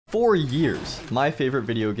For years, my favorite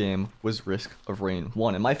video game was Risk of Rain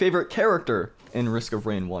 1, and my favorite character in Risk of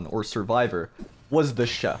Rain 1, or Survivor, was the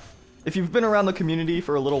chef. If you've been around the community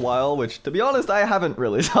for a little while, which, to be honest, I haven't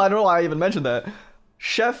really, so I don't know why I even mentioned that,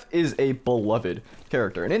 Chef is a beloved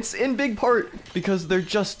character, and it's in big part because they're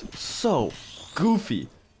just so goofy.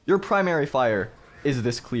 Your primary fire is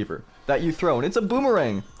this cleaver that you throw, and it's a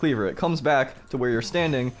boomerang cleaver. It comes back to where you're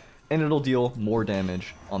standing, and it'll deal more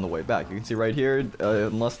damage on the way back. You can see right here,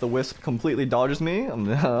 unless the wisp completely dodges me,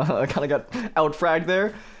 I kind of got out-fragged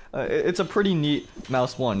there. It's a pretty neat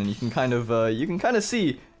mouse one, and you can kind of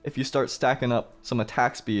see if you start stacking up some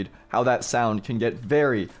attack speed, how that sound can get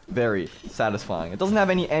very, very satisfying. It doesn't have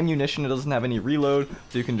any ammunition, it doesn't have any reload,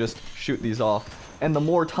 so you can just shoot these off. And the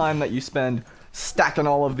more time that you spend stacking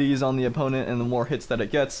all of these on the opponent and the more hits that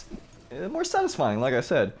it gets, the more satisfying, like I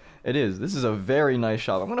said. It is. This is a very nice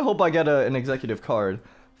shop. I'm gonna hope I get an executive card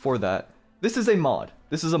for that. This is a mod.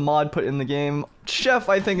 This is a mod put in the game. Chef,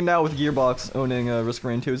 I think now with Gearbox owning Risk of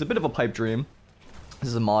Rain 2, is a bit of a pipe dream. This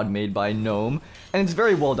is a mod made by Gnome, and it's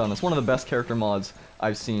very well done. It's one of the best character mods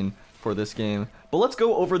I've seen for this game. But let's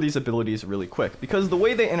go over these abilities really quick, because the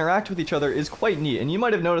way they interact with each other is quite neat, and you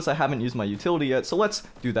might have noticed I haven't used my utility yet, so let's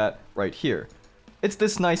do that right here. It's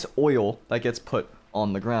this nice oil that gets put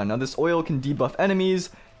on the ground. Now this oil can debuff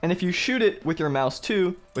enemies, and if you shoot it with your mouse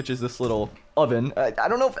too, which is this little oven, I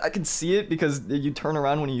don't know if I can see it because you turn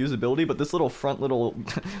around when you use ability, but this little front little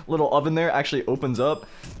oven there actually opens up.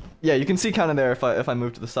 Yeah, you can see kind of there if I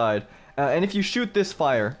move to the side. And if you shoot this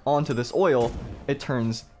fire onto this oil, it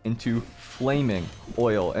turns into flaming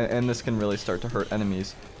oil, and this can really start to hurt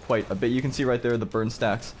enemies quite a bit. You can see right there the burn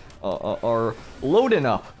stacks are loading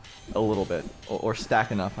up a little bit, or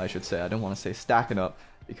stacking up, I should say. I don't want to say stacking up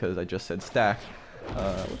because I just said stack.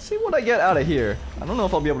 Let's see what I get out of here. I don't know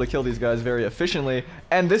if I'll be able to kill these guys very efficiently,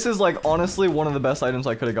 and this is like honestly one of the best items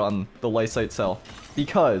I could have gotten, the Lysite Cell,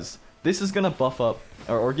 because this is gonna buff up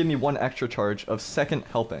or give me one extra charge of second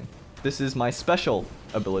helping. This is my special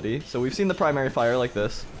ability. So we've seen the primary fire like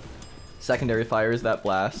this, secondary fire is that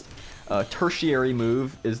blast, tertiary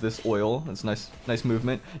move is this oil. It's nice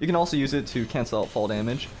movement. You can also use it to cancel out fall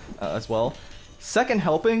damage as well. Second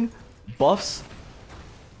helping buffs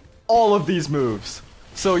all of these moves.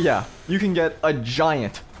 So yeah, you can get a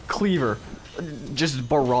giant cleaver, just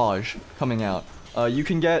barrage coming out. You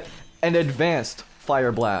can get an advanced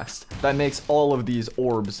fire blast that makes all of these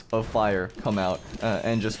orbs of fire come out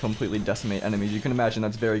and just completely decimate enemies. You can imagine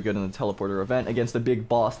that's very good in the teleporter event against a big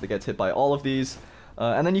boss that gets hit by all of these.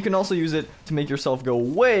 And then you can also use it to make yourself go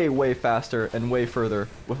way, way faster and way further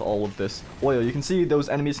with all of this oil. You can see those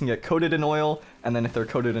enemies can get coated in oil, and then if they're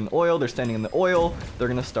coated in oil, they're standing in the oil, they're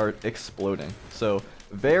gonna start exploding. So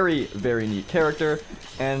very, very neat character.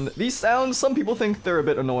 And these sounds, some people think they're a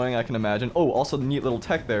bit annoying, I can imagine. Oh, also neat little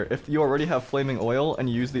tech there. If you already have flaming oil and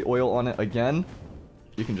you use the oil on it again,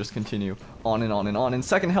 you can just continue on and on and on. And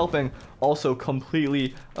second helping also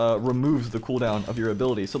completely removes the cooldown of your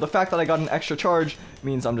ability. So the fact that I got an extra charge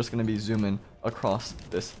means I'm just going to be zooming across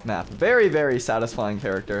this map. Very, very satisfying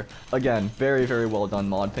character. Again, very, very well done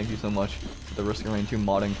mod. Thank you so much to the Risk of Rain 2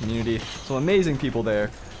 modding community. Some amazing people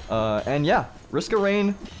there. And yeah, Risk of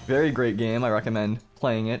Rain, very great game. I recommend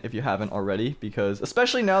playing it if you haven't already, because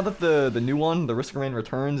especially now that the new one, the Risk of Rain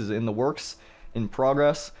Returns, is in the works, in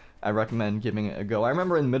progress, I recommend giving it a go. I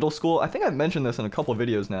remember in middle school, I think I've mentioned this in a couple of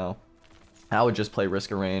videos now, I would just play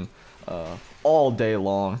Risk of Rain all day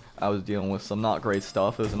long. I was dealing with some not great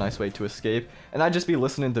stuff. It was a nice way to escape, and I'd just be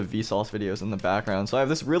listening to Vsauce videos in the background. So I have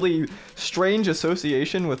this really strange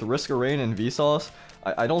association with Risk of Rain and Vsauce.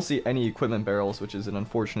 I don't see any equipment barrels, which is an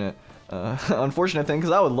unfortunate unfortunate thing,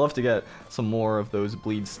 because I would love to get some more of those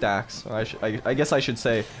bleed stacks. Or I guess I should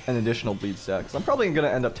say an additional bleed stack, 'cause I'm probably going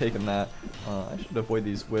to end up taking that. I should avoid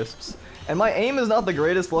these wisps. And my aim is not the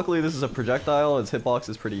greatest. Luckily, this is a projectile. Its hitbox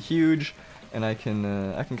is pretty huge, and I can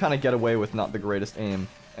kind of get away with not the greatest aim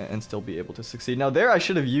and still be able to succeed. Now there, I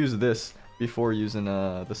should have used this before using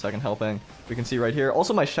the second helping. We can see right here.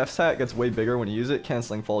 Also, my chef's hat gets way bigger when you use it,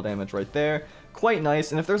 canceling fall damage right there. Quite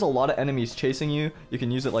nice, and if there's a lot of enemies chasing you, you can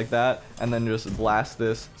use it like that, and then just blast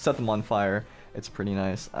this, set them on fire. It's pretty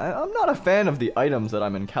nice. I'm not a fan of the items that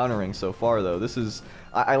I'm encountering so far, though. This is...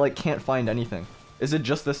 I like, can't find anything. Is it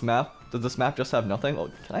just this map? Does this map just have nothing? Oh,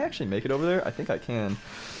 can I actually make it over there? I think I can.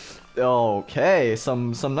 Okay,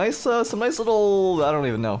 some nice little, I don't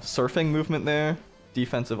even know, surfing movement there.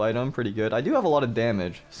 Defensive item, pretty good. I do have a lot of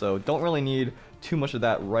damage, so don't really need too much of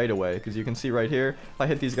that right away, because you can see right here, if I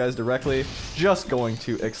hit these guys directly, just going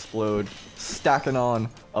to explode, stacking on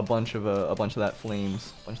a bunch of that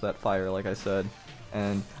flames, a bunch of that fire, like I said.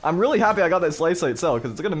 And I'm really happy I got that Lysite Cell,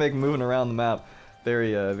 because it's gonna make moving around the map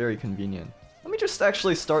Very convenient. Let me just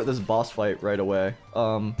actually start this boss fight right away.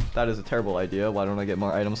 That is a terrible idea. Why don't I get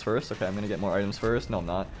more items first? Okay, I'm gonna get more items first. No, I'm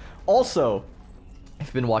not. Also, if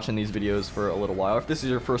you've been watching these videos for a little while, if this is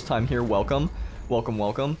your first time here, welcome.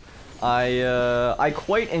 Welcome. I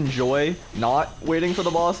quite enjoy not waiting for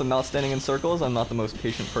the boss and not standing in circles. I'm not the most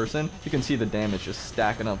patient person. You can see the damage just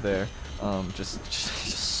stacking up there. Just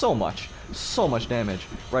so much damage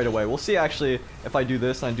right away. We'll see actually if I do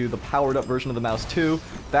this and I do the powered up version of the mouse too.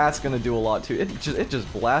 That's gonna do a lot too. It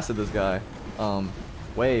just blasted this guy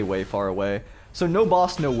way far away. So no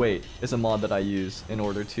boss, no wait is a mod that I use in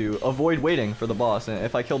order to avoid waiting for the boss. And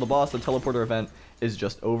if I kill the boss, the teleporter event is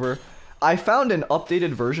just over. I found an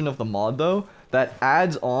updated version of the mod though that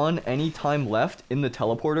adds on any time left in the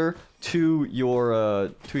teleporter to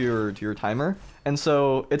your timer. And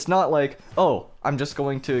so it's not like, oh, I'm just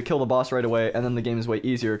going to kill the boss right away and then the game is way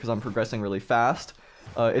easier because I'm progressing really fast.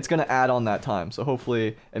 It's going to add on that time, so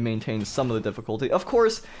hopefully it maintains some of the difficulty. Of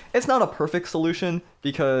course, it's not a perfect solution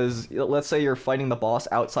because let's say you're fighting the boss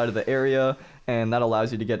outside of the area and that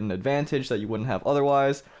allows you to get an advantage that you wouldn't have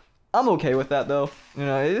otherwise. I'm okay with that though. You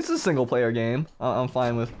know, it's a single player game. I'm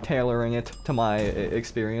fine with tailoring it to my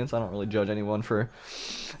experience. I don't really judge anyone for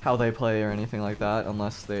how they play or anything like that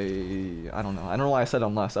unless they... I don't know why I said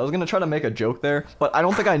unless. I was gonna try to make a joke there, but I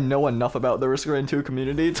don't think I know enough about the Risk of Rain 2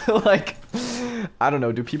 community to like... I don't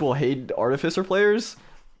know, do people hate Artificer players?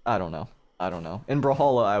 I don't know. In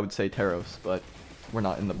Brawlhalla, I would say Taros, but we're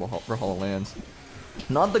not in the Brawlhalla lands.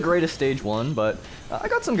 Not the greatest stage 1, but I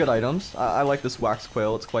got some good items. I like this wax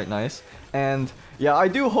quail, it's quite nice. And yeah, I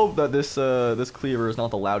do hope that this this cleaver is not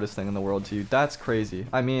the loudest thing in the world to you. That's crazy.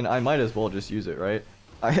 I mean, I might as well just use it, right?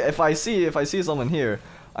 If I see someone here,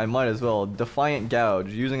 I might as well. Defiant Gouge.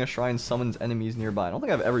 Using a shrine summons enemies nearby. I don't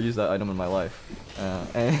think I've ever used that item in my life.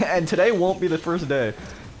 And today won't be the first day.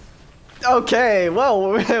 Okay,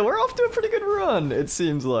 well, we're off to a pretty good run, it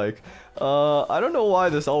seems like. I don't know why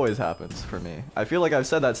this always happens for me. I feel like I've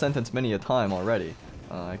said that sentence many a time already.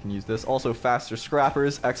 I can use this. Also, faster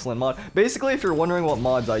scrappers, excellent mod. Basically, if you're wondering what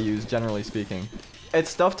mods I use, generally speaking, it's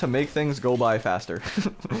stuff to make things go by faster.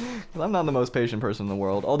 I'm not the most patient person in the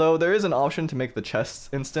world, although there is an option to make the chests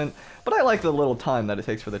instant, but I like the little time that it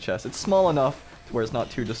takes for the chest. It's small enough to where it's not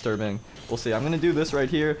too disturbing. We'll see. I'm going to do this right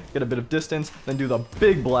here, get a bit of distance, then do the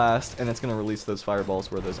big blast, and it's going to release those fireballs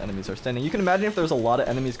where those enemies are standing. You can imagine if there's a lot of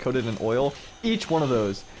enemies coated in oil, each one of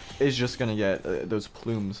those is just going to get those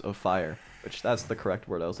plumes of fire, which that's the correct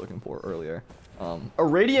word I was looking for earlier. A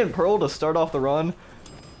Radiant Pearl to start off the run.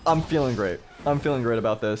 I'm feeling great. I'm feeling great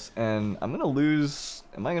about this, and I'm gonna lose...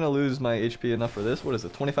 Am I gonna lose my HP enough for this? What is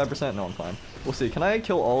it, 25%? No, I'm fine. We'll see. Can I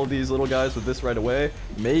kill all of these little guys with this right away?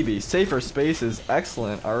 Maybe. Safer space is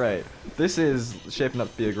excellent. Alright. This is shaping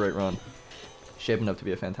up to be a great run. Shaping up to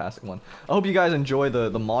be a fantastic one. I hope you guys enjoy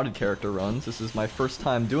the modded character runs. This is my first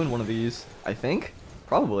time doing one of these, I think?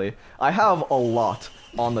 Probably. I have a lot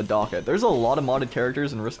on the docket. There's a lot of modded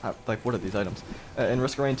characters in Risk... Like, what are these items? In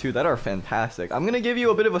Risk of Rain 2 that are fantastic. I'm going to give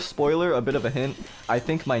you a bit of a spoiler, a bit of a hint. I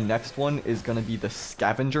think my next one is going to be the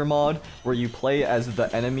Scavenger mod, where you play as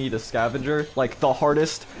the enemy, the Scavenger. Like, the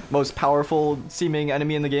hardest, most powerful seeming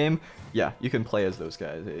enemy in the game. Yeah, you can play as those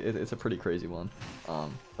guys. It's a pretty crazy one.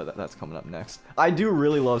 But that's coming up next. I do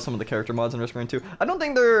really love some of the character mods in Risk of Rain 2. I don't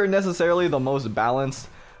think they're necessarily the most balanced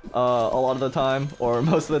a lot of the time, or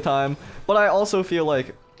most of the time, but I also feel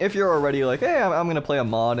like if you're already like, hey, I'm gonna play a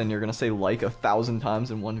mod, and you're gonna say like 1,000 times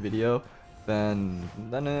in one video, then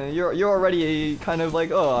you're already kind of like,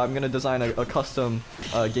 oh, I'm gonna design a custom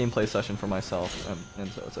gameplay session for myself,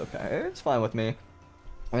 and so it's okay. It's fine with me.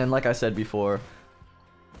 And like I said before,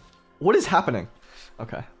 what is happening?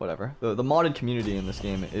 Okay, whatever. The modded community in this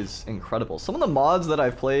game is incredible. Some of the mods that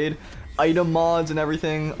I've played, item mods and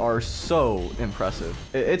everything, are so impressive.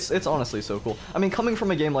 It's honestly so cool. I mean, coming from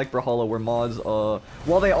a game like Brawlhalla where mods,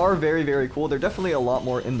 while they are very cool, they're definitely a lot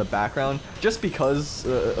more in the background, just because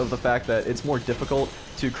of the fact that it's more difficult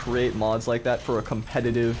to create mods like that for a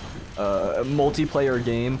competitive multiplayer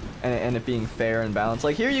game and it being fair and balanced.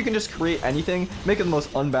 Like here you can just create anything, make it the most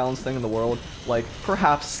unbalanced thing in the world, like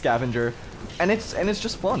perhaps Scavenger. And it's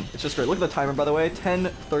just fun. It's just great. Look at the timer, by the way.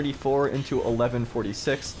 10:34 into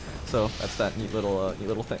 11:46. So that's that neat little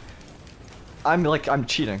thing. I'm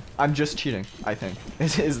cheating. I'm just cheating, I think,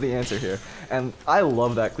 is the answer here. And I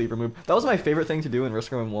love that cleaver move. That was my favorite thing to do in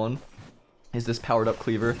Risk of Rain 1. Is this powered up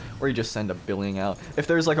cleaver where you just send a billing out. If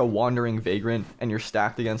there's like a wandering vagrant and you're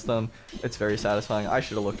stacked against them, it's very satisfying. I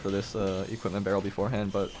should have looked for this equipment barrel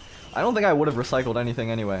beforehand, but I don't think I would have recycled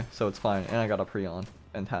anything anyway, so it's fine. And I got a pre-on.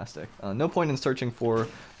 Fantastic. No point in searching for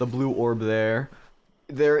the blue orb there.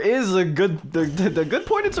 There is a the good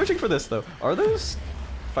point in searching for this though. Are those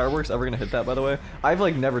fireworks ever gonna hit that, by the way? I've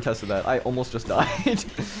like never tested that. I almost just died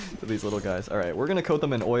to these little guys. All right, we're gonna coat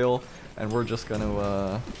them in oil, and we're just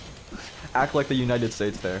gonna act like the United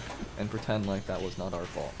States there and pretend like that was not our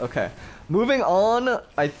fault. Okay, moving on,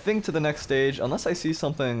 I think, to the next stage, unless I see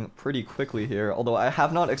something pretty quickly here, although I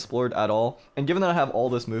have not explored at all, and given that I have all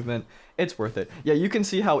this movement, it's worth it. Yeah, you can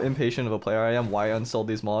see how impatient of a player I am, why I installed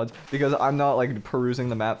these mods, because I'm not like perusing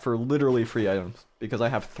the map for literally free items, because I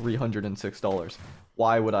have $306.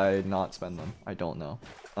 Why would I not spend them? I don't know.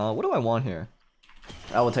 What do I want here?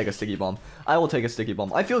 I will take a sticky bomb. I will take a sticky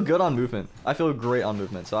bomb. I feel good on movement. I feel great on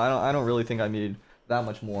movement, so I don't really think I need that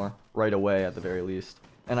much more right away at the very least.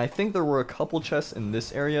 And I think there were a couple chests in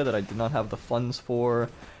this area that I did not have the funds for.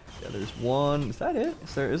 Yeah, there's one. Is that it?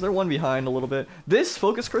 Is there one behind a little bit? This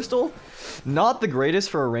focus crystal, not the greatest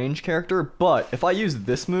for a range character, but if I use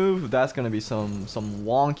this move, that's gonna be some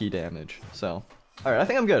wonky damage. So, all right, I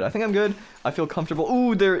think I'm good. I think I'm good. I feel comfortable.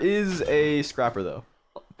 Ooh, there is a scrapper though.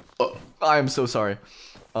 Oh, I am so sorry.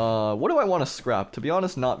 What do I want to scrap? To be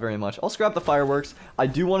honest, not very much. I'll scrap the fireworks. I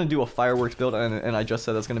do want to do a fireworks build, and I just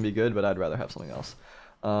said that's going to be good, but I'd rather have something else.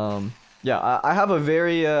 Yeah, I have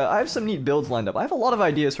I have some neat builds lined up. I have a lot of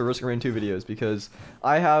ideas for Risk of Rain 2 videos because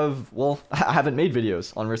I haven't made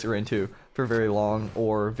videos on Risk of Rain 2 for very long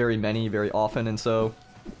or very often, and so,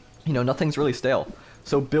 you know, nothing's really stale.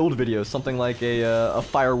 So build videos, something like a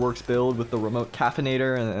fireworks build with the remote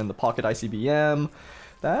caffeinator and the pocket ICBM.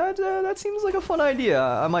 That seems like a fun idea.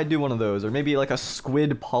 I might do one of those, or maybe like a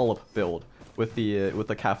squid polyp build with the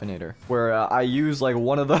caffeinator, where I use like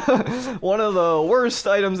one of the one of the worst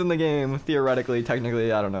items in the game, theoretically,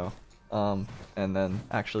 technically, I don't know, and then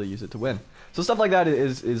actually use it to win. So stuff like that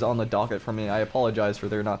is on the docket for me. I apologize for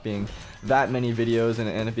there not being that many videos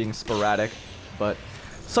and it being sporadic, but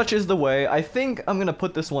such is the way. I think I'm gonna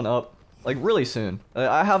put this one up like really soon.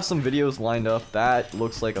 I have some videos lined up. That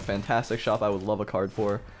looks like a fantastic shop I would love a card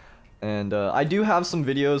for. And I do have some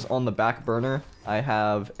videos on the back burner. I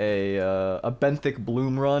have a Benthic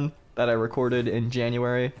Bloom run that I recorded in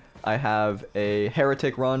January. I have a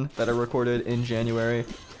Heretic run that I recorded in January.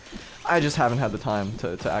 I just haven't had the time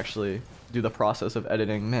to actually do the process of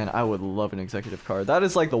editing. Man, I would love an executive card. That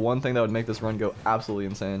is like the one thing that would make this run go absolutely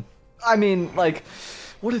insane. I mean, like,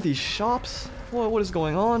 what are these shops? What is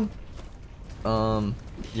going on?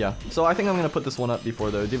 Yeah, so I think I'm gonna put this one up before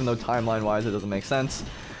those, even though timeline wise it doesn't make sense.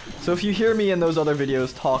 So if you hear me in those other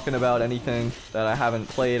videos talking about anything that I haven't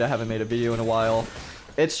played, I haven't made a video in a while,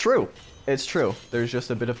 it's true. It's true. There's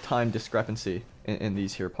just a bit of time discrepancy in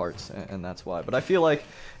these here parts, and that's why. But I feel like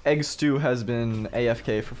Egg Stew has been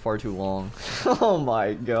AFK for far too long. Oh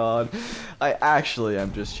my god. I actually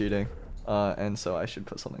am just cheating. And so I should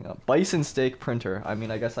put something up. Bison steak printer. I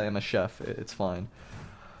mean, I guess I am a chef. It's fine.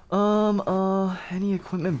 Any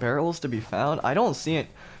equipment barrels to be found? I don't see it.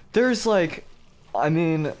 There's like, I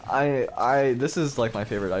mean, this is like my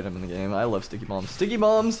favorite item in the game. I love sticky bombs. Sticky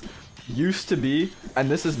bombs used to be, and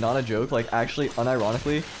this is not a joke, like actually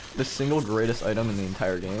unironically, the single greatest item in the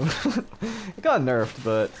entire game. It got nerfed,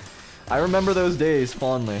 but I remember those days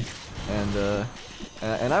fondly.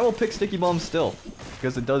 And I will pick sticky bombs still,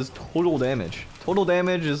 because it does total damage. Total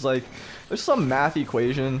damage is like, there's some math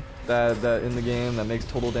equation that in the game that makes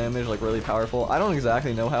total damage like really powerful. I don't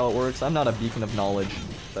exactly know how it works. I'm not a beacon of knowledge.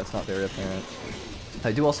 That's not very apparent.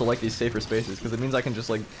 I do also like these safer spaces because it means I can just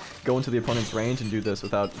like go into the opponent's range and do this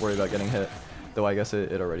without worry about getting hit. Though I guess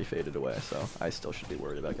it already faded away, so I still should be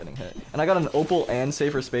worried about getting hit. And I got an opal and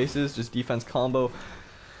safer spaces, just defense combo.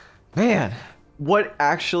 Man, what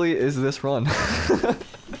actually is this run?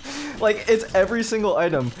 Like, it's every single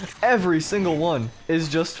item, every single one is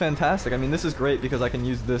just fantastic. I mean, this is great because I can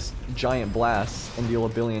use this giant blast and deal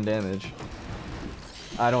 1 billion damage.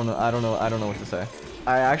 I don't know what to say.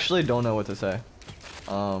 I actually don't know what to say.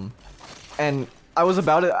 And I was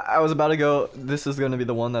about to go, this is gonna be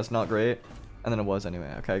the one that's not great. And then it was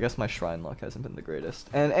anyway. Okay, I guess my shrine luck hasn't been the greatest.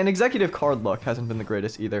 And executive card luck hasn't been the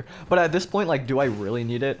greatest either. But at this point, like, do I really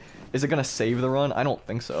need it? Is it gonna save the run? I don't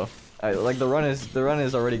think so. Like, the run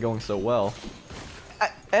is already going so well.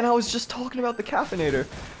 And I was just talking about the caffeinator.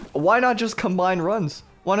 Why not just combine runs?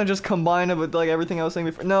 Why not just combine it with like everything I was saying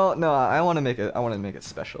before? No, I want to make it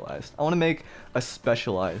specialized. I want to make a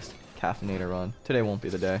specialized caffeinator run. Today won't be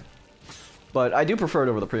the day. But I do prefer it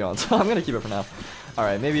over the Preon, so I'm gonna keep it for now. All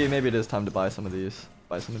right, maybe it is time to buy some of these.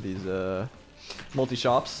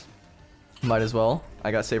 Multi-shops. Might as well. I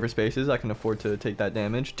got safer spaces. I can afford to take that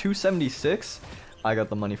damage. 276. I got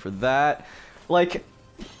the money for that. Like,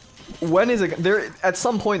 when is it there? At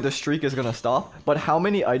some point the streak is gonna stop, but how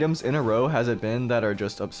many items in a row has it been that are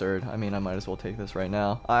just absurd? I mean, I might as well take this right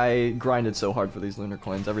now. I grinded so hard for these lunar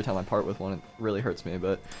coins. Every time I part with one, it really hurts me,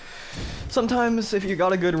 but sometimes if you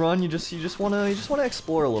got a good run, you just want to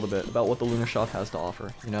explore a little bit about what the lunar shop has to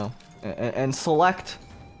offer, you know, and select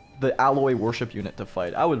the alloy worship unit to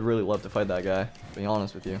fight. I would really love to fight that guy, to be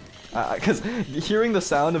honest with you, because hearing the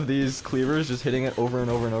sound of these cleavers just hitting it over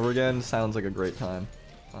and over and over again sounds like a great time.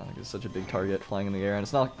 It's such a big target flying in the air, and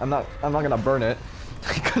it's not. I'm not gonna burn it.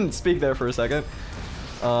 I couldn't speak there for a second.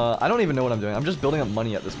 I don't even know what I'm doing. I'm just building up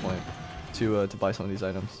money at this point to buy some of these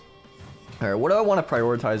items. All right, what do I want to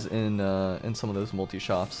prioritize in some of those multi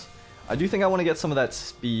shops? I do think I want to get some of that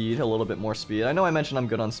speed, a little bit more speed. I know I mentioned I'm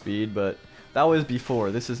good on speed, but that was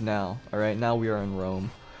before. This is now. All right, now we are in Rome.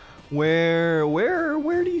 Where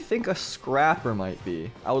do you think a scrapper might be?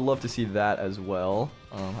 I would love to see that as well.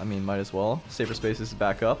 I mean, might as well. Safer space is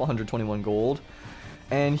back up, 121 gold.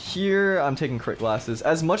 And here, I'm taking crit glasses.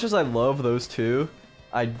 As much as I love those two,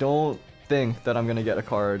 I don't think that I'm going to get a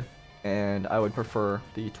card, and I would prefer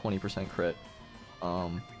the 20% crit.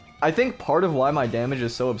 I think part of why my damage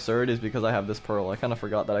is so absurd is because I have this pearl. I kind of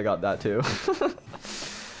forgot that I got that too.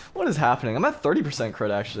 What is happening? I'm at 30%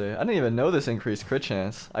 crit, actually. I didn't even know this increased crit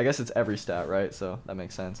chance. I guess it's every stat, right? So that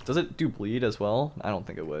makes sense. Does it do bleed as well? I don't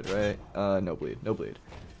think it would, right? No bleed. No bleed.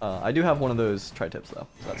 I do have one of those tri-tips, though,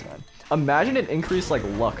 so that's fine. Imagine it increased, like,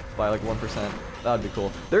 luck by, like, 1%. That would be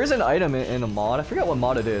cool. There is an item in a mod. I forget what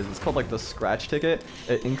mod it is. It's called, like, the scratch ticket.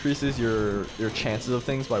 It increases your chances of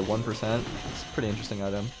things by 1%. It's a pretty interesting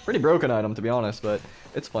item. Pretty broken item, to be honest, but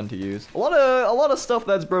it's fun to use. A lot of stuff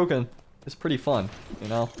that's broken. It's pretty fun, you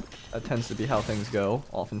know? That tends to be how things go,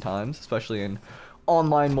 oftentimes, especially in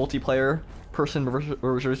online multiplayer person versus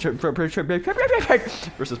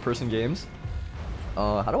person games.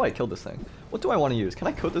 How do I kill this thing? What do I want to use? Can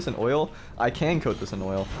I coat this in oil? I can coat this in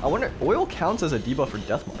oil. I wonder, oil counts as a debuff for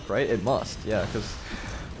Deathmark, right? It must, yeah, because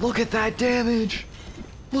look at that damage!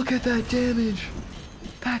 Look at that damage!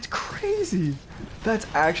 That's crazy! That's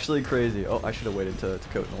actually crazy. Oh, I should have waited to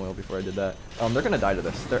coat in oil before I did that. They're gonna die to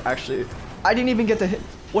this. They're actually... I didn't even get to hit...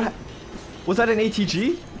 What? Was that an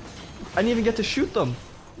ATG? I didn't even get to shoot them.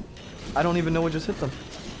 I don't even know what just hit them.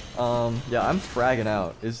 Yeah, I'm fragging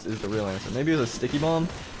out is the real answer. Maybe it was a sticky bomb?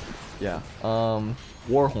 Yeah.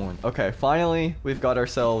 Warhorn. Okay, finally, we've got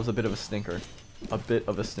ourselves a bit of a stinker. A bit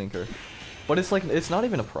of a stinker. But it's like, it's not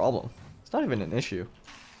even a problem. It's not even an issue.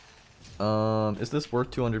 Is this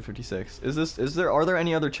worth 256? Are there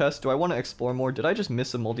any other chests? Do I want to explore more? Did I just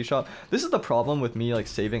miss a multi-shop? This is the problem with me, like,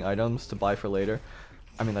 saving items to buy for later.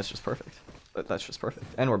 I mean, that's just perfect. That's just perfect.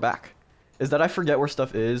 And we're back. Is that I forget where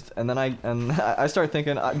stuff is, and then I start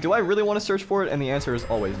thinking, do I really want to search for it? And the answer is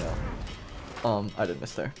always no. I did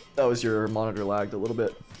miss there. That was your monitor lagged a little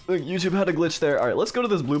bit. YouTube had a glitch there. Alright, let's go to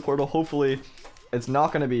this blue portal. Hopefully, it's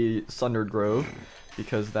not going to be Sundered Grove,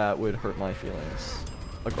 because that would hurt my feelings.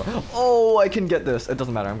 Oh, I can get this. It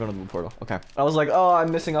doesn't matter. I'm going to the blue portal. Okay. I was like, oh,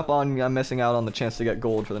 I'm missing out on the chance to get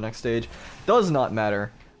gold for the next stage. Does not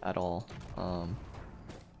matter at all.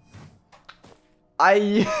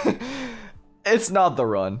 It's not the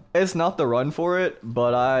run. It's not the run for it,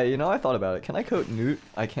 but I thought about it. Can I coat Newt?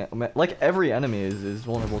 I can't. Like, every enemy is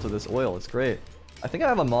vulnerable to this oil. It's great. I think I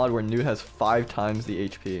have a mod where Newt has 5 times the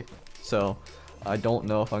HP. So, I don't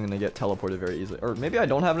know if I'm going to get teleported very easily. Or maybe I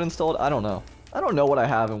don't have it installed. I don't know. I don't know what I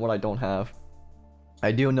have and what I don't have.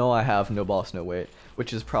 I do know I have no boss, no wait,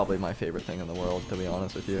 which is probably my favorite thing in the world, to be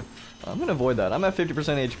honest with you. I'm going to avoid that. I'm at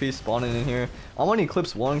 50% HP spawning in here. I'm on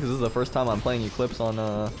Eclipse 1 because this is the first time I'm playing Eclipse on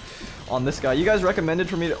this guy. You guys recommended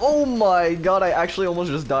for me to... Oh my god, I actually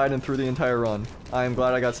almost just died and threw the entire run. I am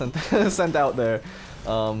glad I got sent, sent out there.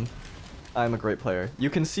 I'm a great player. You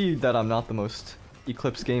can see that I'm not the most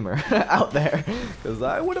Eclipse gamer out there because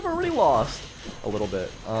I would have already lost a little bit.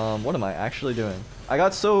 What am I actually doing? I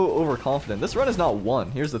got so overconfident. This run is not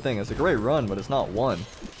one. Here's the thing. It's a great run, but it's not one.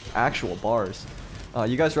 Actual bars.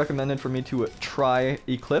 You guys recommended for me to try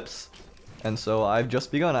Eclipse, and so I've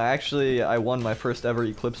just begun. I won my first ever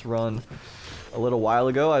Eclipse run a little while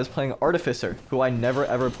ago. I was playing Artificer, who I never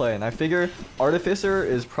ever play, and I figure Artificer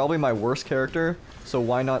is probably my worst character, so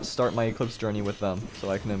why not start my Eclipse journey with them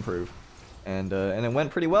so I can improve? And it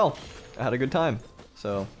went pretty well. I had a good time.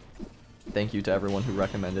 So thank you to everyone who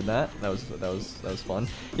recommended that. That was fun.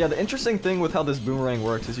 Yeah, the interesting thing with how this boomerang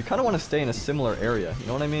works is you kind of want to stay in a similar area. You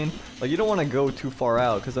know what I mean? Like, you don't want to go too far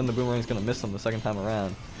out because then the boomerang's gonna miss them the second time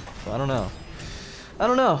around. So I don't know.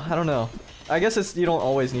 I guess you don't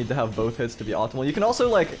always need to have both hits to be optimal. You can also,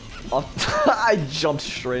 like, I jumped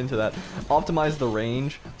straight into that. Optimize the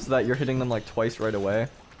range so that you're hitting them like twice right away.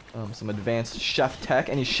 Some advanced chef tech.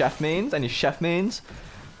 Any chef mains? Any chef mains?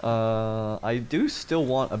 I do still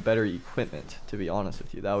want a better equipment, to be honest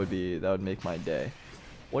with you. That would make my day.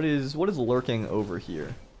 What is lurking over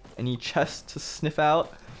here? Any chests to sniff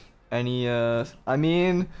out? Any I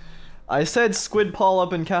mean, I said squid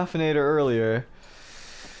polyp and caffeinator earlier.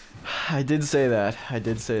 I did say that. I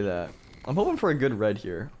did say that. I'm hoping for a good red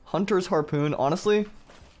here. Hunter's harpoon. Honestly,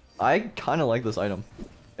 I kind of like this item.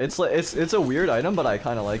 It's a weird item, but I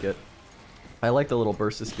kind of like it. I like the little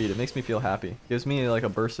burst of speed. It makes me feel happy. Gives me like a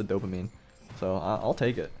burst of dopamine. So I'll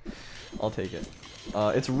take it. I'll take it.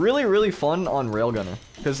 It's really fun on Railgunner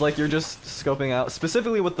because like you're just scoping out,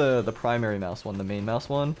 specifically with the primary mouse one, the main mouse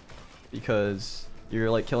one, because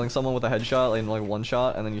you're like killing someone with a headshot in like one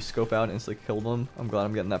shot, and then you scope out and instantly kill them. I'm glad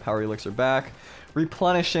I'm getting that power elixir back,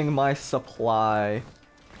 replenishing my supply,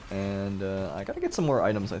 and I gotta get some more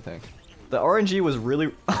items. I think the RNG was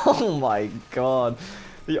really oh my god.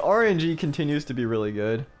 The RNG continues to be really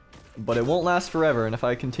good, but it won't last forever, and if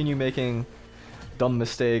I continue making dumb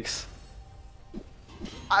mistakes,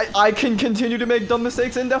 I can continue to make dumb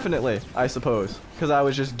mistakes indefinitely, I suppose, because I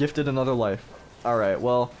was just gifted another life. Alright,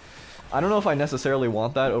 well, I don't know if I necessarily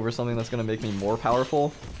want that over something that's going to make me more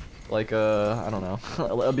powerful. Like, I don't know.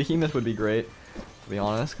 A behemoth would be great, to be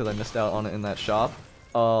honest, because I missed out on it in that shop.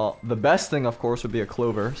 The best thing, of course, would be a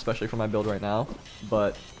clover, especially for my build right now,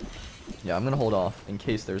 but yeah, I'm gonna hold off in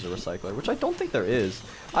case there's a recycler, which I don't think there is.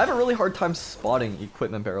 I have a really hard time spotting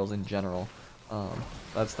equipment barrels in general.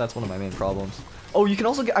 That's one of my main problems. Oh, you can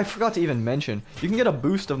also get, I forgot to even mention, you can get a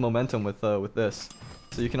boost of momentum with this.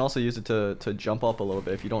 So you can also use it to jump up a little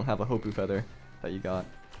bit if you don't have a Hopu feather that you got.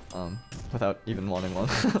 Without even wanting one.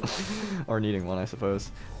 Or needing one, I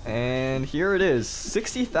suppose. And here it is,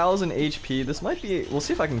 60,000 HP. This might be, we'll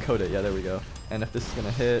see if I can code it. Yeah, there we go. And if this is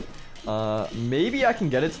gonna hit, maybe I can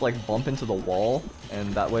get it to like bump into the wall,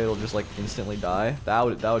 and that way it'll just like instantly die. That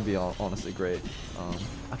would be honestly great.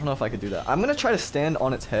 I don't know if I could do that. I'm gonna try to stand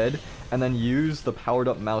on its head and then use the powered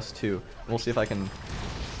up mouse too. We'll see if I can.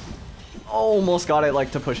 Almost got it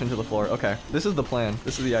like to push into the floor. Okay, this is the plan.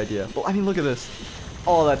 This is the idea. But I mean, look at this.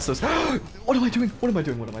 Oh, that's so. What am I doing? What am I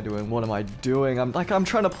doing? What am I doing? What am I doing? I'm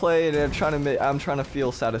trying to play and I'm trying to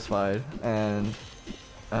feel satisfied, and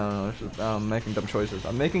I don't know, it's just, I'm making dumb choices.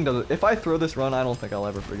 If I throw this run, I don't think I'll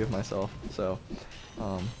ever forgive myself. So,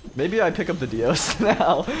 maybe I pick up the Dios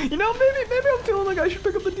now. You know, maybe I'm feeling like I should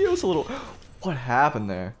pick up the Dios a little. What happened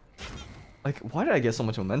there? Like, why did I get so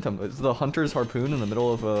much momentum? Is the Hunter's harpoon in the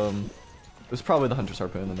middle of it was probably the Hunter's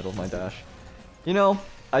harpoon in the middle of my dash. You know,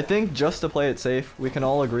 I think just to play it safe, we can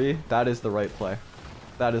all agree that is the right play.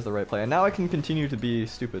 That is the right play. And now I can continue to be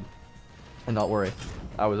stupid and not worry.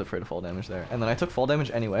 I was afraid of fall damage there. And then I took fall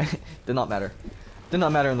damage anyway. Did not matter. Did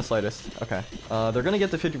not matter in the slightest. Okay. They're going to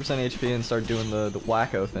get to 50% HP and start doing the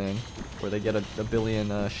wacko thing where they get a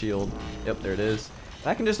billion shield. Yep, there it is. And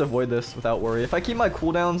I can just avoid this without worry. If I keep my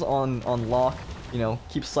cooldowns on lock, you know,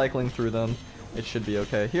 keep cycling through them, it should be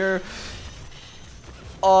okay. Here.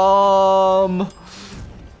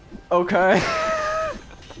 Okay.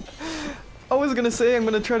 I was gonna say I'm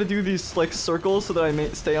gonna try to do these like circles so that I may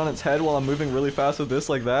stay on its head while I'm moving really fast with this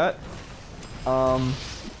like that.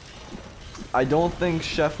 I don't think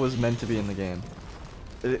Chef was meant to be in the game.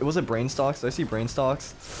 Was it Brainstalks? Did I see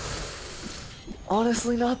Brainstalks?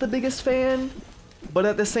 Honestly, not the biggest fan. But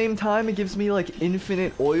at the same time, it gives me like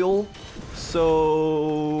infinite oil.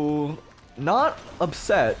 So, not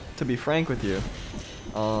upset, to be frank with you.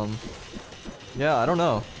 Yeah, I don't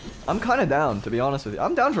know. I'm kind of down, to be honest with you.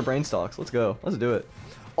 I'm down for Brainstalks. Let's go. Let's do it.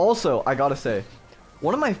 Also, I gotta say,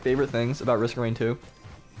 one of my favorite things about Risk of Rain 2,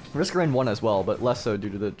 Risk of Rain 1 as well, but less so due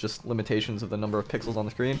to the just limitations of the number of pixels on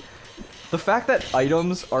the screen, the fact that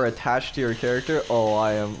items are attached to your character.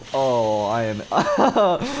 I'm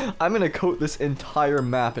gonna coat this entire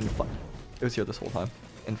map in fire. It was here this whole time.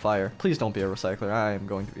 In fire. Please don't be a recycler. I am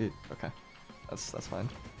going to be. Okay. That's fine.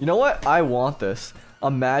 You know what? I want this.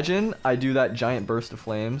 Imagine I do that giant burst of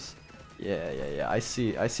flames. Yeah. I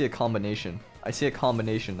see a combination. I see a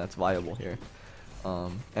combination that's viable here.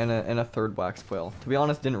 And a third wax coil. To be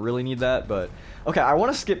honest, didn't really need that, but okay, I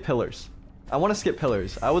want to skip pillars. I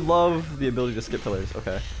would love the ability to skip pillars.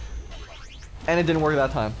 Okay. And it didn't work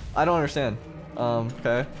that time. I don't understand.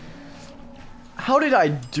 Okay. How did I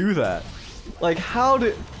do that? Like, how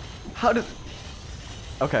did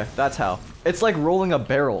okay, that's how. It's like rolling a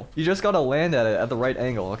barrel. You just gotta land at it at the right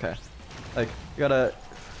angle. Okay. Like, you gotta...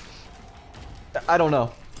 I don't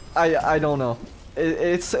know. I don't know.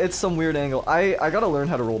 It's some weird angle. I gotta learn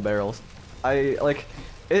how to roll barrels.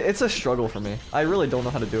 It's a struggle for me. I really don't know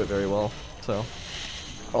how to do it very well. So,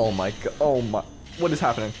 oh my god. Oh my, what is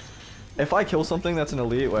happening? If I kill something that's an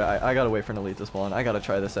elite, wait, I gotta wait for an elite to spawn. I gotta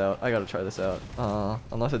try this out.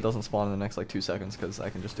 Unless it doesn't spawn in the next like 2 seconds, because I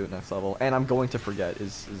can just do it next level. And I'm going to forget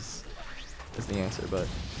is the answer, but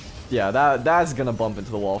yeah, that's gonna bump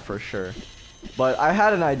into the wall for sure. But I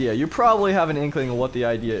had an idea. You probably have an inkling of what the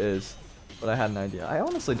idea is, but I had an idea. I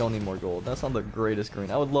honestly don't need more gold. That's not the greatest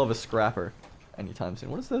green. I would love a scrapper anytime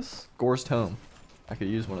soon. What is this? Gorst Home. I could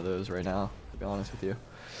use one of those right now, to be honest with you.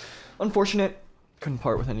 Unfortunate. Couldn't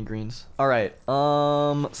part with any greens. Alright,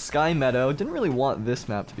 Sky Meadow. Didn't really want this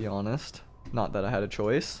map, to be honest. Not that I had a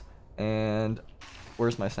choice. And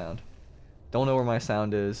where's my sound? Don't know where my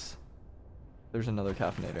sound is. There's another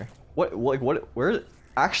caffeinator.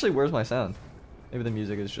 Actually, where's my sound? Maybe the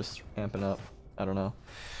music is just amping up. I don't know.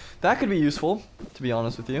 That could be useful, to be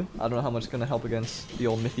honest with you. I don't know how much it's gonna help against the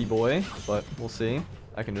old Mythy boy, but we'll see.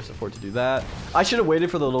 I can just afford to do that. I should have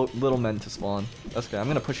waited for the little men to spawn. That's okay. I'm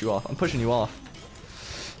gonna push you off. I'm pushing you off.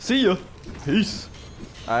 See ya. Peace.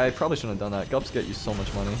 I probably shouldn't have done that. Gups get you so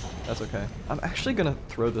much money. That's okay. I'm actually gonna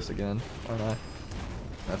throw this again, aren't I?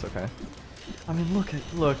 That's okay. I mean, look at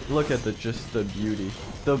the beauty,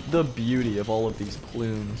 the beauty of all of these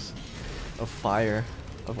plumes of fire,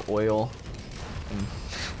 of oil,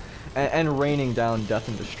 and raining down death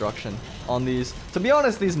and destruction on these. To be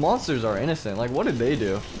honest, these monsters are innocent. Like, what did they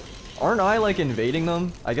do? Aren't I like invading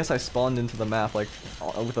them? I guess I spawned into the map like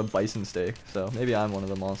with a bison steak, so maybe I'm one of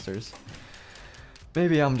the monsters.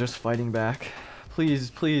 Maybe I'm just fighting back. Please,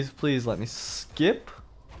 please, please let me skip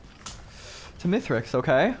to Mithrix,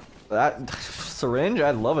 okay? That syringe?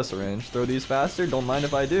 I'd love a syringe. Throw these faster? Don't mind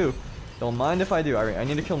if I do. Don't mind if I do. Alright, I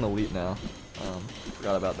need to kill an elite now.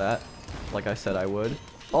 Forgot about that. Like I said I would.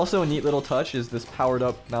 Also, a neat little touch is this powered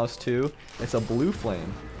up mouse 2. It's a blue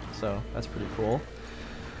flame, so that's pretty cool.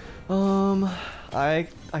 I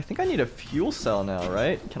think I need a fuel cell now,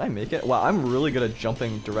 right? Can I make it? Wow, I'm really good at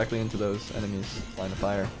jumping directly into those enemies' line of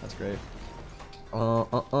fire. That's great.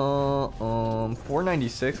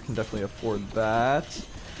 496 can definitely afford that.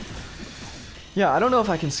 Yeah, I don't know if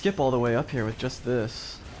I can skip all the way up here with just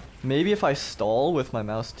this. Maybe if I stall with my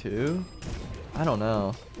mouse too? I don't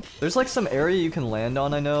know. There's like some area you can land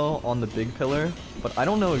on, I know, on the big pillar, but I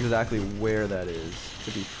don't know exactly where that is,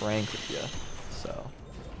 to be frank with you. So,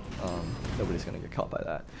 nobody's gonna get caught by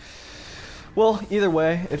that. Well, either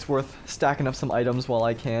way, it's worth stacking up some items while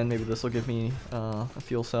I can. Maybe this will give me a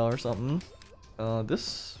fuel cell or something.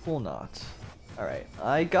 This will not. Alright,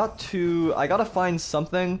 I gotta find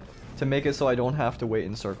something to make it so I don't have to wait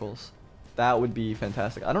in circles. That would be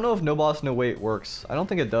fantastic. I don't know if no boss, no wait works. I don't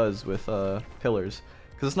think it does with pillars.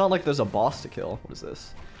 Because it's not like there's a boss to kill. What is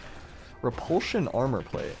this? Repulsion armor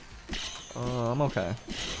plate. I'm okay.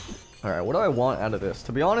 Alright, what do I want out of this?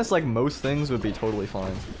 To be honest, like most things would be totally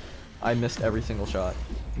fine. I missed every single shot.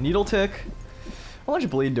 Needle tick. How much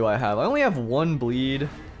bleed do I have? I only have 1 bleed.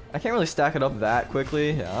 I can't really stack it up that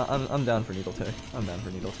quickly. Yeah, I'm down for needle tick. I'm down for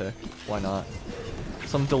needle tick. Why not?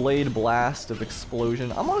 Some delayed blast of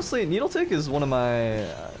explosion. I'm honestly, needle tick is one of my.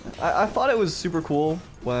 I thought it was super cool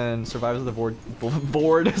when Survivors of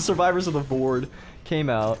the Void came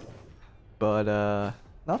out, but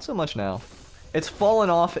not so much now. It's fallen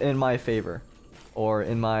off in my favor, or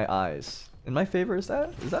in my eyes. In my favor, is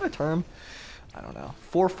that a term? I don't know.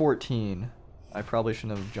 414. I probably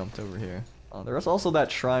shouldn't have jumped over here. There's also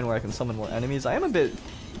that shrine where I can summon more enemies. I am a bit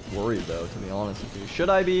worried though, to be honest with you. Should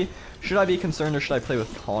I be concerned or should I play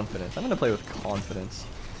with confidence? I'm gonna play with confidence.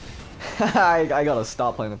 I gotta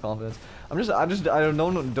stop playing with confidence. I don't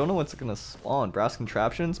know what's gonna spawn. Brass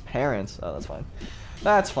contraptions, parents. Oh, that's fine.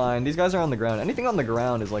 That's fine. These guys are on the ground. Anything on the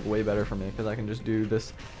ground is like way better for me because I can just do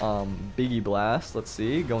this biggie blast. Let's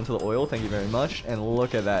see. Go into the oil. Thank you very much. And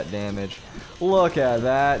look at that damage. Look at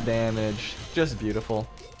that damage. Just beautiful.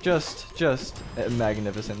 Just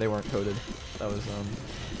magnificent. They weren't coded. That was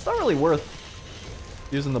it's not really worth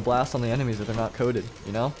using the blast on the enemies if they're not coded,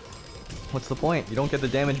 you know? What's the point? You don't get the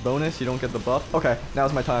damage bonus, you don't get the buff. Okay,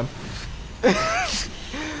 now's my time.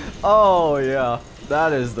 Oh yeah,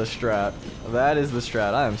 that is the strat. That is the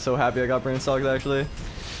strat. I am so happy I got brain socked actually.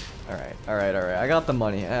 Alright. I got the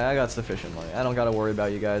money. I got sufficient money. I don't gotta worry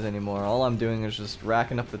about you guys anymore. All I'm doing is just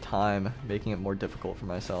racking up the time, making it more difficult for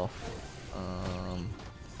myself.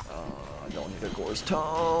 I don't need a Gore's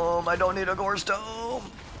Tome. I don't need a Gore's Tome.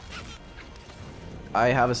 I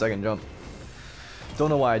have a second jump. Don't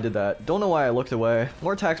know why I did that. Don't know why I looked away.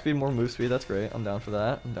 More attack speed, more move speed. That's great. I'm down for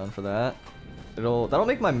that. I'm down for that. That'll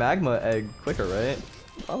make my magma egg quicker, right?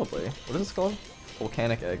 Probably. What is this called?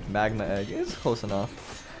 Volcanic egg. Magma egg. It's close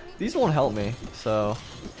enough. These won't help me, so.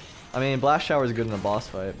 I mean, blast shower is good in a boss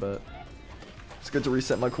fight, but it's good to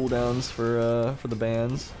reset my cooldowns for the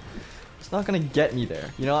bans. It's not gonna get me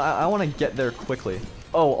there. You know, I want to get there quickly.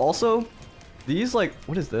 Oh, also, these like,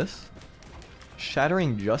 what is this?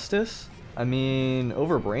 Shattering Justice? I mean,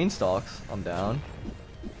 over Brainstalks, I'm down.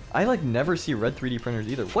 I like never see red 3D printers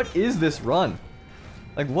either. What is this run?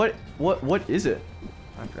 Like what is it?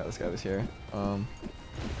 I forgot this guy was here. Can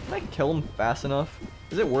I kill him fast enough?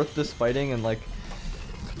 Is it worth this fighting and like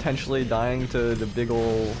potentially dying to the big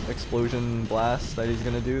ol' explosion blast that he's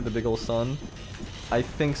gonna do, the big ol' sun? I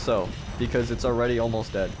think so, because it's already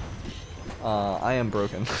almost dead. I am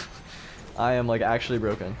broken. I am like actually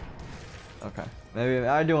broken. Okay, maybe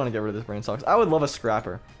I do want to get rid of this brain socks. I would love a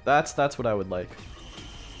scrapper. That's what I would like.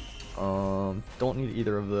 Don't need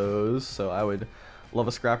either of those, so I would love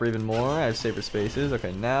a scrapper even more. I have safer spaces.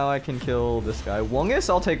 Okay, now I can kill this guy. Wungus,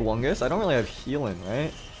 I'll take Wungus. I don't really have healing,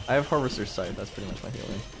 right? I have Harvester's Sight. That's pretty much my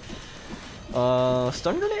healing.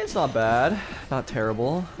 Stun Grenade's not bad. Not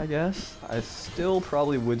terrible, I guess. I still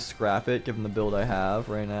probably would scrap it given the build I have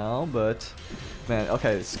right now, but man,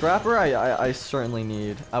 okay, scrapper I certainly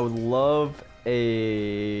need. I would love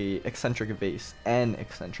a eccentric vase. An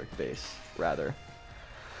eccentric vase, rather.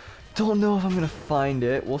 Don't know if I'm gonna find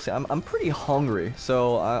it. We'll see. I'm pretty hungry,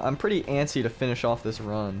 so I'm pretty antsy to finish off this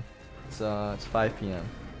run. It's 5 p.m.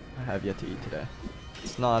 I have yet to eat today.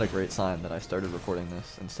 It's not a great sign that I started recording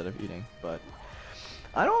this instead of eating, but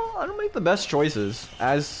I don't make the best choices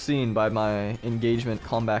as seen by my engagement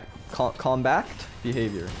combat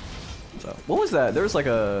behavior. So what was that? There was like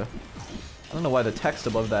a, I don't know why the text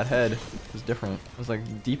above that head was different. It was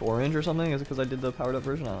like deep orange or something. Is it because I did the powered up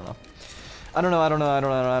version? I don't know. I don't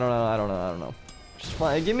know. Just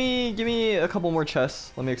fine. Give me a couple more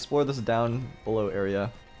chests. Let me explore this down below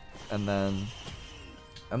area, and then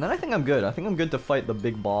I think I'm good. I think I'm good to fight the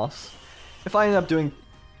big boss. If I end up doing,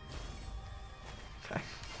 okay.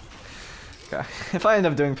 If I end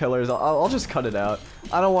up doing pillars, I'll just cut it out.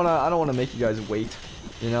 I don't wanna make you guys wait.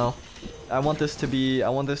 You know, I want this to be.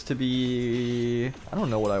 I don't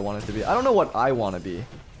know what I want it to be. I don't know what I want to be.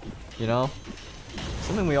 You know.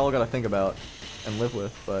 Something we all gotta think about and live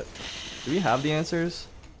with, but do we have the answers?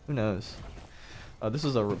 Who knows? This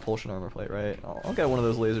is a repulsion armor plate, right? I'll get one of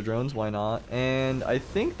those laser drones, why not? And I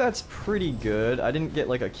think that's pretty good. I didn't get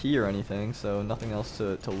like a key or anything, so nothing else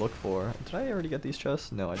to look for. Did I already get these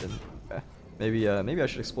chests? No, I didn't. Okay. Maybe I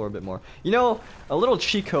should explore a bit more. You know, a little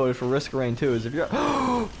cheat code for Risk of Rain 2 is if you're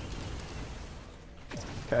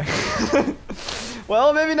okay.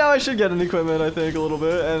 Well, maybe now I should get an equipment, I think, a little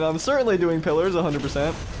bit. And I'm certainly doing pillars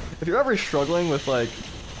 100%. If you're ever struggling with, like...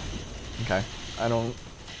 Okay. I don't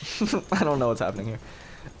know what's happening here.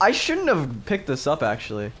 I shouldn't have picked this up,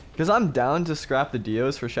 actually. Because I'm down to scrap the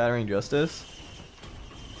Dios for Shattering Justice.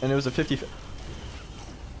 And it was a 50...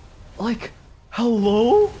 Like,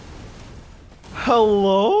 hello?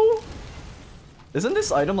 Hello? Isn't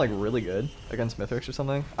this item, like, really good against Mithrix or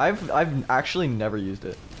something? I've actually never used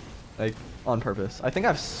it. Like, on purpose. I think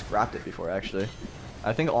I've scrapped it before, actually.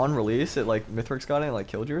 I think on release, it like Mithrix got it and like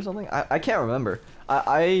killed you or something. I can't remember.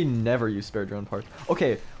 I never use spare drone parts.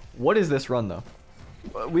 Okay, what is this run though?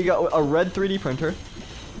 We got a red 3D printer,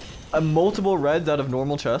 a multiple reds out of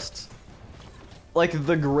normal chests, like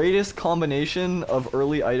the greatest combination of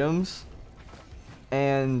early items,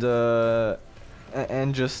 and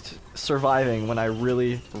just surviving when I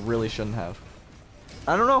really shouldn't have.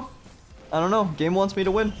 I don't know. Game wants me to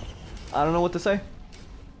win. I don't know what to say.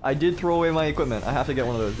 I did throw away my equipment. I have to get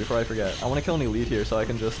one of those before I forget. I want to kill an elite here so I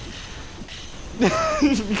can just...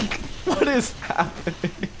 What is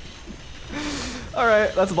happening?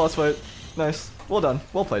 Alright, that's a boss fight. Nice. Well done.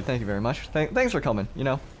 Well played. Thank you very much. Thanks for coming, you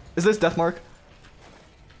know. Is this Deathmark?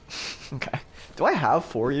 Okay. Do I have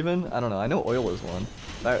 4 even? I don't know. I know oil is 1.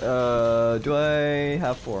 Do I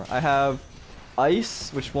have 4? I have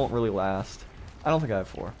ice, which won't really last. I don't think I have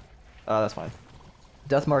 4. That's fine.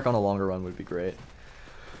 Deathmark on a longer run would be great.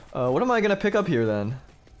 What am I gonna pick up here then?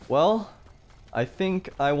 Well, I think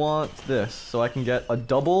I want this so I can get a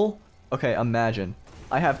double. Okay, imagine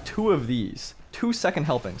I have 2 of these, 2 second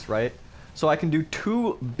helpings, right? So I can do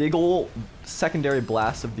 2 big ol' secondary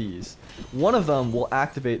blasts of these. One of them will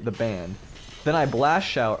activate the band. Then I blast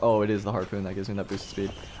shower. Oh, it is the harpoon that gives me that boosted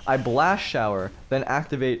speed. I blast shower, then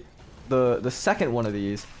activate the second one of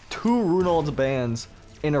these. 2 Runald's bands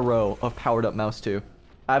in a row of powered up mouse 2.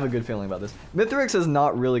 I have a good feeling about this. Mithrix is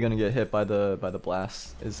not really gonna get hit by the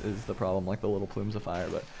blast is the problem, like the little plumes of fire,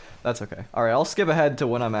 but that's okay. All right, I'll skip ahead to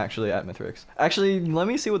when I'm actually at Mithrix. Actually, let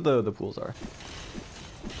me see what the pools are.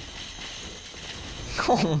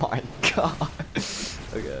 Oh my god.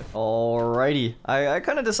 Okay. Alrighty. I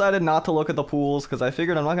kind of decided not to look at the pools because I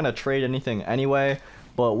figured I'm not gonna trade anything anyway.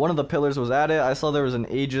 but one of the pillars was at it. I saw there was an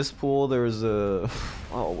Aegis pool. There was a,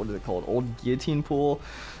 oh, what is it called? Old guillotine pool.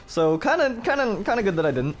 So kind of good that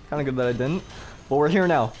I didn't. Kind of good that I didn't. But we're here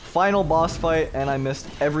now. Final boss fight, and I missed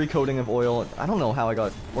every coating of oil. I don't know how I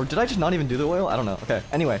got, or did I just not even do the oil? I don't know. Okay.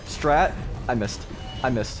 Anyway, strat. I missed.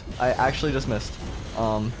 I actually just missed.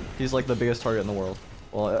 He's like the biggest target in the world.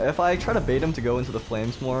 Well, if I try to bait him to go into the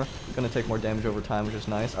flames more, it's gonna take more damage over time, which is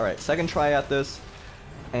nice. All right, second try at this,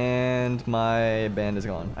 and my band is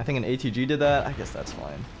gone. I think an ATG did that. I guess that's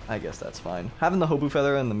fine. Having the Hobu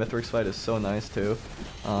Feather in the Mithrix fight is so nice too.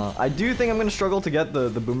 I do think I'm gonna struggle to get the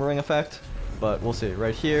boomerang effect, but we'll see.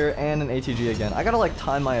 Right here, and an ATG again. I gotta like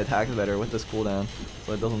time my attacks better with this cooldown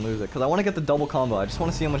so it doesn't lose it, because I want to get the double combo. I just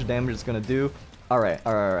want to see how much damage it's gonna do. All right.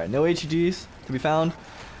 No ATGs to be found.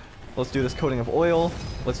 Let's do this coating of oil.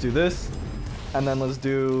 Let's do this. And then let's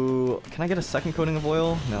do... Can I get a second coating of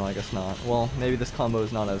oil? No, I guess not. Well, maybe this combo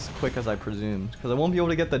is not as quick as I presumed, because I won't be able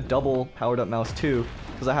to get the double powered up mouse 2,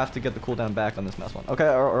 because I have to get the cooldown back on this mouse 1. Okay,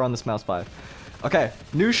 or on this mouse 5. Okay,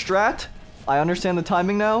 new strat. I understand the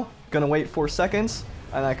timing now. Gonna wait 4 seconds,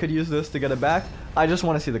 and I could use this to get it back. I just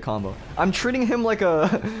want to see the combo. I'm treating him like a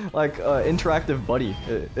interactive buddy,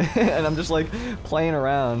 and I'm just like playing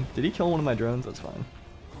around. Did he kill one of my drones? That's fine.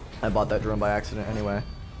 I bought that drone by accident anyway.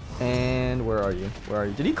 And where are you?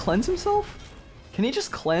 Did he cleanse himself? Can he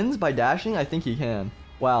just cleanse by dashing? I think he can.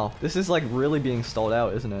 Wow, this is like really being stalled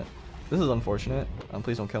out, isn't it? This is unfortunate.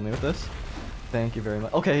 Please don't kill me with this. Thank you very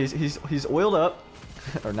much. Okay, he's oiled up.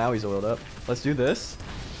 Or now he's oiled up. Let's do this.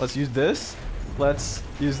 Let's use this. Let's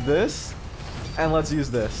use this. And let's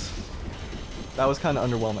use this. That was kind of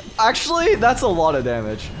underwhelming. Actually, that's a lot of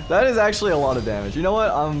damage. That is actually a lot of damage. You know what?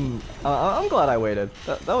 I'm glad I waited.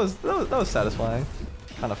 That was satisfying.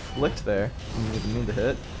 Kind of flicked there. Didn't mean to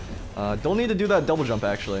hit. Don't need to do that double jump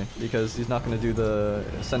actually, because he's not going to do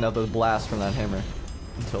send out the blast from that hammer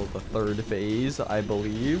until the 3rd phase, I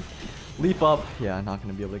believe. Leap up. Yeah, not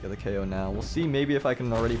going to be able to get the KO now. We'll see maybe if I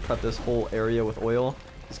can already prep this whole area with oil.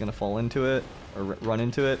 He's going to fall into it or run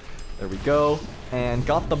into it. There we go. And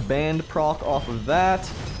got the band proc off of that,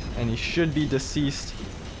 and he should be deceased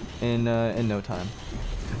in no time.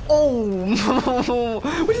 Oh,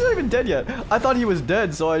 but he's not even dead yet. I thought he was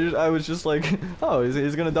dead, so I was just like, oh,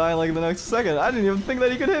 he's gonna die in like the next second. I didn't even think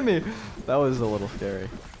that he could hit me. That was a little scary.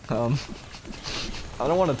 I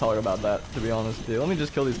don't want to talk about that, to be honest with you. Let me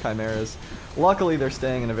just kill these chimeras. Luckily, they're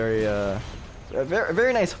staying in a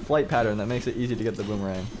very nice flight pattern that makes it easy to get the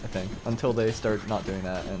boomerang, I think, until they start not doing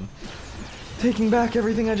that and taking back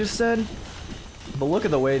everything I just said. But look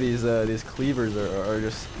at the way these cleavers are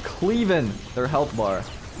just cleaving their health bar,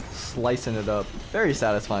 slicing it up. Very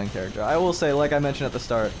satisfying character. I will say, like I mentioned at the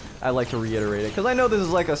start, I like to reiterate it because I know this is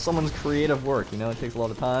like someone's creative work. You know, it takes a lot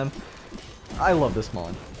of time. I love this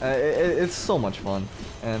mod. It's so much fun,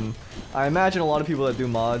 and I imagine a lot of people that do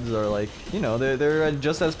mods are like, you know, they're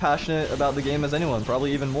just as passionate about the game as anyone,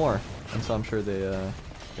 probably even more. And so I'm sure they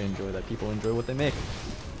enjoy that. People enjoy what they make.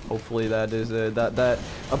 Hopefully that is that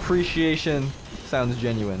appreciation sounds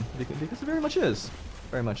genuine, because it very much is.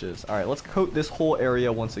 Very much is. All right, let's coat this whole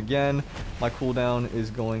area once again. My cooldown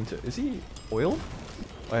is going to. Is he oiled?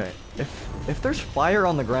 Wait, if there's fire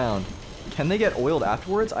on the ground, can they get oiled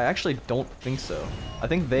afterwards? I actually don't think so. I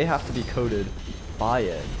think they have to be coated by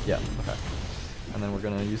it. Yeah, okay. And then we're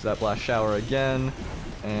gonna use that blast shower again.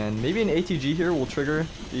 And maybe an ATG here will trigger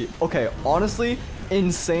the... Okay, honestly,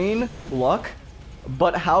 insane luck.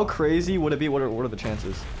 But how crazy would it be? What are the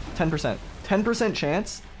chances? 10%. 10%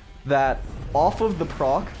 chance that off of the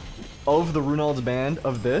proc of the Runald's band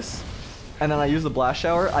of this, and then I use the blast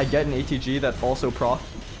shower, I get an ATG that also proc...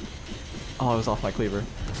 Oh, it was off my cleaver.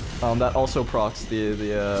 That also procs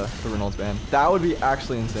the Runald's band. That would be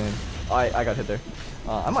actually insane. I got hit there.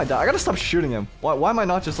 I might die. I gotta stop shooting him. Why am I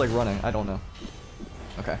not just like running? I don't know.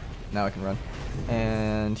 Okay, now I can run.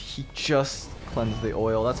 And he just cleansed the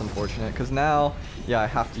oil. That's unfortunate, because now, yeah, I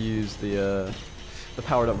have to use the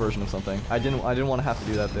powered up version of something. I didn't want to have to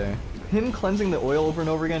do that there. Him cleansing the oil over and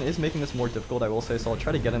over again is making this more difficult, I will say. So I'll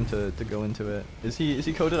try to get him to go into it. Is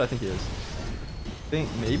he coated? I think he is.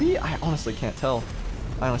 Maybe? I honestly can't tell.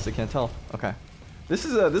 Okay. This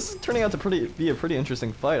is turning out to be a pretty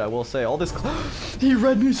interesting fight, I will say. All this he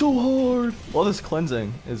read me so hard. All this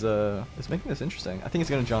cleansing is making this interesting. I think he's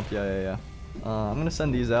gonna jump. Yeah. I'm gonna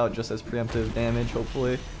send these out just as preemptive damage,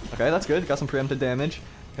 hopefully. Okay, that's good. Got some preemptive damage.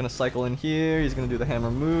 Gonna cycle in here. He's gonna do the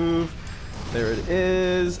hammer move. There it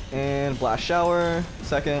is. And blast shower.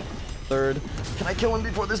 Second, third. Can I kill him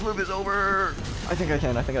before this move is over? I think I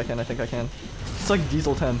can. It's like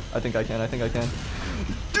Diesel 10. I think I can.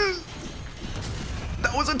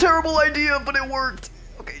 That was a terrible idea, but it worked.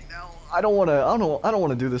 Okay, now I don't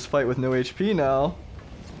wanna do this fight with no HP now.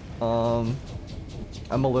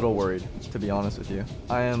 I'm a little worried, to be honest with you.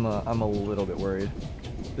 I'm a little bit worried.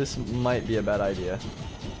 This might be a bad idea.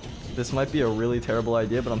 This might be a really terrible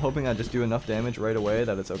idea, but I'm hoping I just do enough damage right away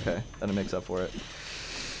that it's okay, that it makes up for it.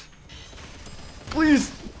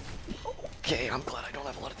 Please! Okay, I'm glad I don't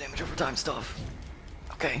have a lot of damage over time stuff.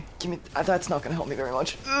 Okay, give me, that's not gonna help me very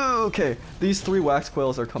much. Okay, these 3 wax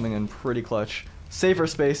quails are coming in pretty clutch. Safer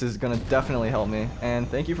space is gonna definitely help me, and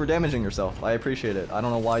thank you for damaging yourself. I appreciate it. I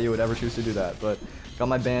don't know why you would ever choose to do that, but got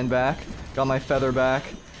my band back, got my feather back.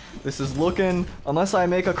 This is looking, unless I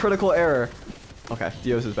make a critical error. Okay,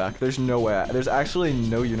 Dios is back. There's no way. There's actually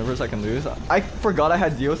no universe I can lose. I forgot I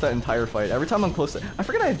had Dios that entire fight. Every time I'm close to, I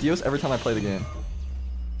forget I had Dios every time I play the game.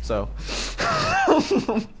 So.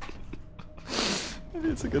 Maybe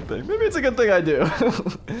it's a good thing. Maybe it's a good thing I do.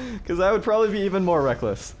 Because I would probably be even more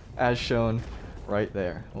reckless, as shown right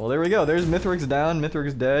there. Well, there we go. There's Mithric's down.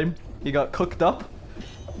 Mithric's dead. He got cooked up.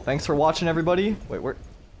 Thanks for watching, everybody. Wait, where'd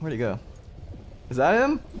he go? Is that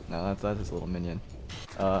him? No, that's his little minion.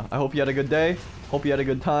 I hope you had a good day. Hope you had a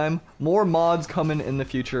good time. More mods coming in the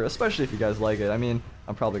future, especially if you guys like it. I mean,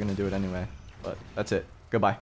 I'm probably going to do it anyway. But that's it. Goodbye.